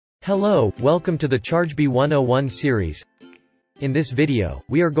Hello, welcome to the ChargeBee 101 series. In this video,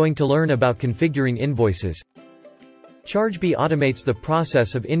 we are going to learn about configuring invoices. ChargeBee automates the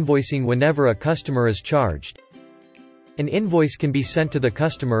process of invoicing whenever a customer is charged. An invoice can be sent to the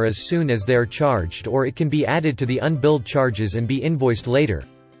customer as soon as they are charged, or it can be added to the unbilled charges and be invoiced later.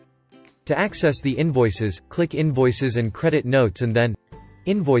 To access the invoices, click Invoices and Credit Notes and then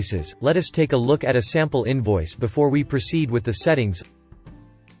Invoices. Let us take a look at a sample invoice before we proceed with the settings.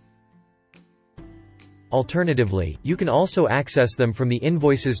 Alternatively, you can also access them from the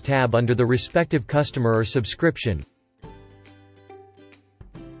Invoices tab under the respective customer or subscription.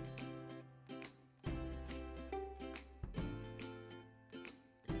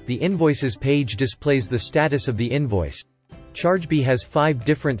 The Invoices page displays the status of the invoice. ChargeBee has 5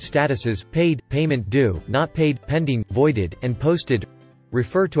 different statuses: paid, payment due, not paid, pending, voided, and posted.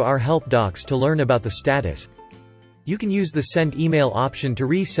 Refer to our help docs to learn about the status. You can use the Send Email option to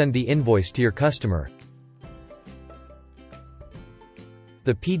resend the invoice to your customer.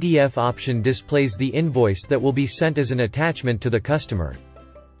 The PDF option displays the invoice that will be sent as an attachment to the customer.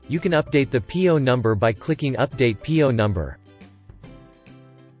 You can update the PO number by clicking Update PO number.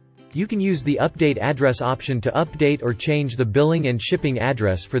 You can use the Update Address option to update or change the billing and shipping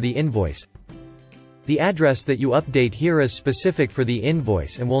address for the invoice. The address that you update here is specific for the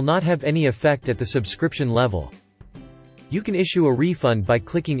invoice and will not have any effect at the subscription level. You can issue a refund by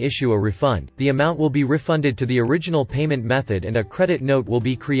clicking Issue a Refund. The amount will be refunded to the original payment method and a credit note will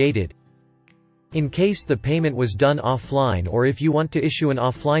be created. In case the payment was done offline, or if you want to issue an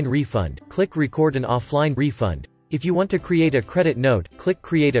offline refund, click Record an offline refund. If you want to create a credit note, click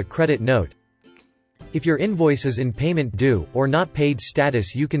Create a credit note. If your invoice is in payment due, or not paid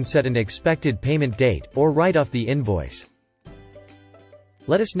status, you can set an expected payment date, or write off the invoice.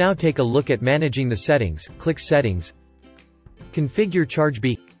 Let us now take a look at managing the settings. Click Settings. Configure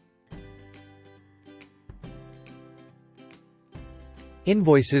ChargeBee.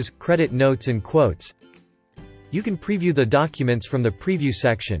 Invoices, credit notes and quotes. You can preview the documents from the Preview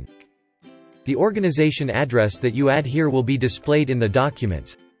section. The organization address that you add here will be displayed in the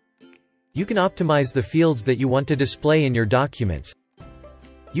documents. You can optimize the fields that you want to display in your documents.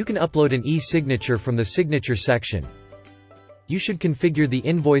 You can upload an e-signature from the Signature section. You should configure the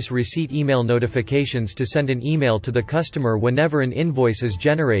invoice receipt email notifications to send an email to the customer whenever an invoice is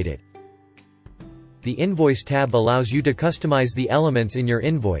generated. The Invoice tab allows you to customize the elements in your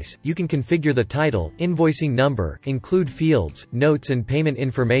invoice. You can configure the title, invoicing number, include fields, notes and payment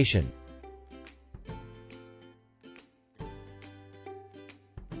information.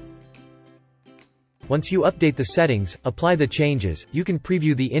 Once you update the settings, apply the changes, you can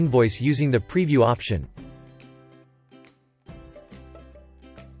preview the invoice using the Preview option.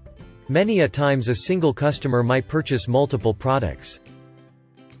 Many a times a single customer might purchase multiple products.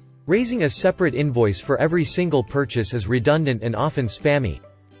 Raising a separate invoice for every single purchase is redundant and often spammy.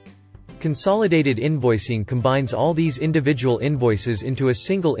 Consolidated invoicing combines all these individual invoices into a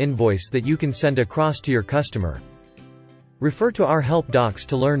single invoice that you can send across to your customer. Refer to our help docs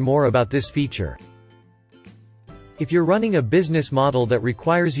to learn more about this feature. If you're running a business model that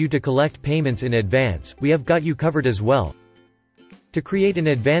requires you to collect payments in advance, we have got you covered as well. To create an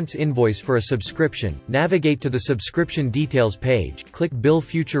advance invoice for a subscription, navigate to the Subscription Details page, click Bill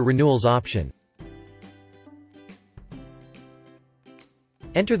Future Renewals option.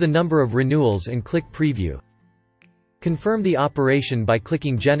 Enter the number of renewals and click Preview. Confirm the operation by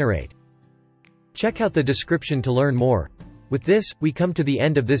clicking Generate. Check out the description to learn more. With this, we come to the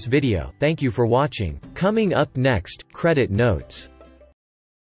end of this video. Thank you for watching. Coming up next, credit notes.